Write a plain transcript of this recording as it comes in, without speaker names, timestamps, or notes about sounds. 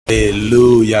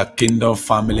Hallelujah, kingdom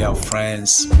family and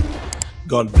friends.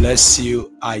 God bless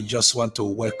you. I just want to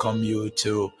welcome you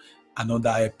to another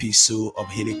episode of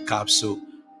Healing Capsule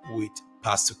with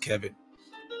Pastor Kevin.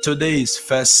 Today is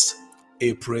 1st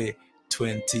April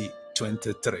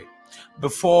 2023.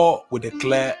 Before we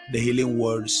declare the healing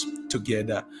words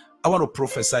together, I want to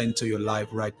prophesy into your life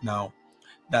right now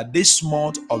that this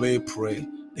month of April,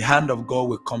 the hand of God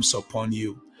will come upon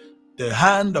you. The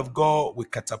hand of God will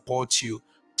catapult you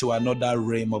to another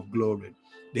realm of glory.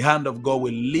 The hand of God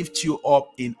will lift you up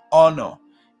in honor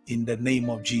in the name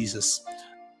of Jesus.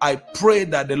 I pray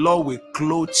that the Lord will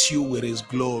clothe you with his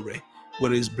glory,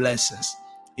 with his blessings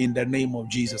in the name of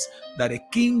Jesus. That the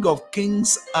King of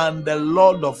Kings and the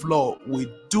Lord of Lords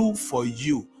will do for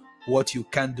you what you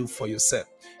can't do for yourself.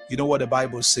 You know what the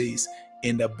Bible says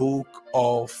in the book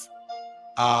of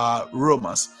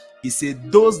Romans? He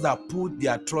said, those that put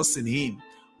their trust in him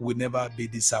will never be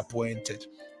disappointed.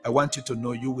 I want you to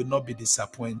know you will not be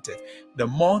disappointed. The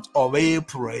month of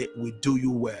April will do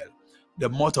you well. The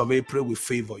month of April will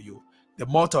favor you. The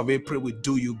month of April will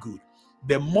do you good.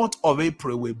 The month of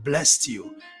April will bless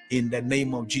you in the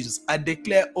name of Jesus. I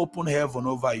declare open heaven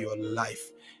over your life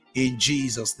in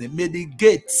Jesus' name. May the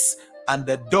gates and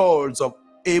the doors of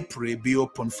April be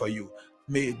open for you.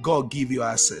 May God give you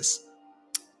access.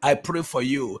 I pray for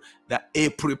you that a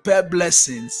prepared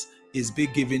blessings is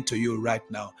being given to you right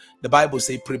now. The Bible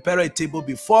says, prepare a table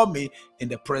before me in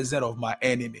the presence of my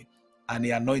enemy. And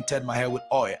he anointed my head with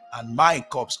oil, and my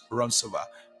cups runs over.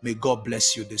 May God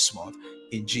bless you this month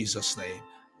in Jesus' name.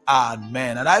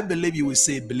 Amen. And I believe you will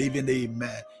say, believe in the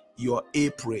amen. Your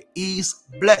April is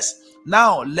blessed.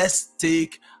 Now let's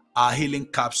take our healing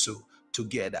capsule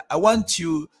together. I want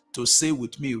you to say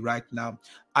with me right now,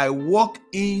 I walk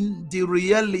in the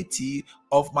reality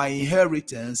of my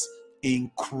inheritance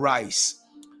in Christ,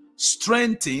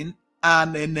 strengthened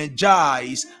and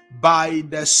energized by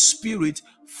the Spirit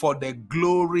for the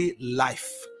glory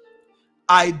life.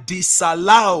 I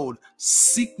disallowed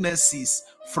sicknesses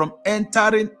from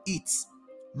entering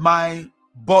my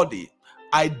body.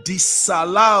 I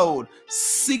disallowed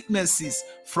sicknesses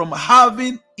from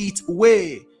having its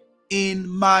way in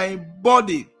my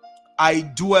body. I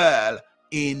dwell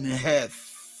in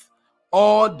health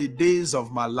all the days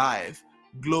of my life.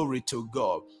 Glory to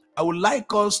God. I would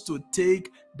like us to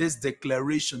take this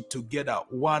declaration together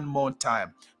one more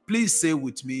time. Please say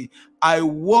with me, I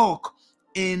walk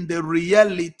in the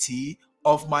reality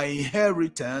of my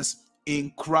inheritance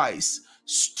in Christ,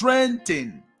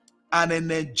 strengthened and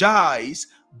energized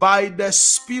by the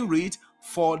Spirit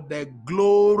for the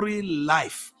glory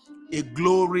life. A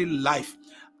glory life.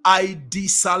 I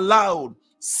disallowed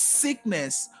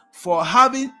sickness for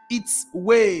having its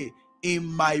way in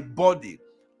my body.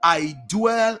 I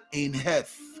dwell in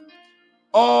health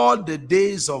all the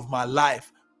days of my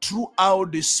life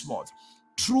throughout this month.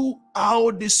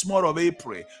 Throughout this month of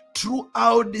April,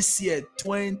 throughout this year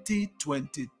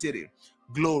 2023.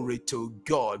 Glory to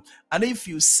God. And if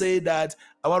you say that,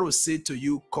 I want to say to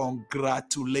you,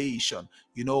 congratulations.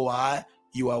 You know why?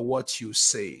 You are what you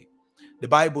say. The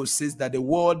Bible says that the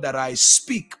word that I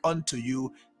speak unto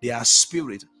you, they are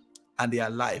spirit and they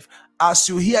are life. As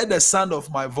you hear the sound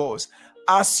of my voice,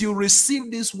 as you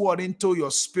receive this word into your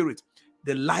spirit,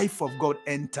 the life of God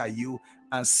enter you,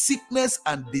 and sickness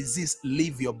and disease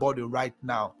leave your body right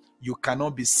now. You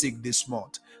cannot be sick this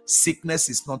month. Sickness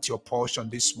is not your portion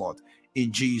this month.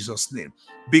 In Jesus' name.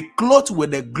 Be clothed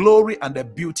with the glory and the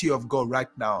beauty of God right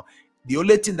now. The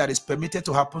only thing that is permitted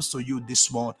to happen to you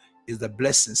this month is the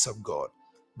blessings of God.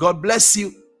 God bless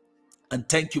you, and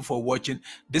thank you for watching.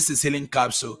 This is Healing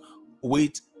Capsule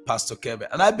with Pastor Kevin.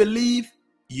 And I believe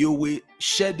you will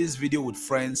share this video with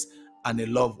friends and a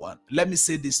loved one. Let me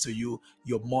say this to you,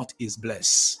 your month is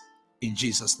blessed in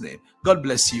Jesus' name. God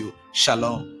bless you.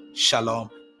 Shalom, shalom,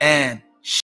 and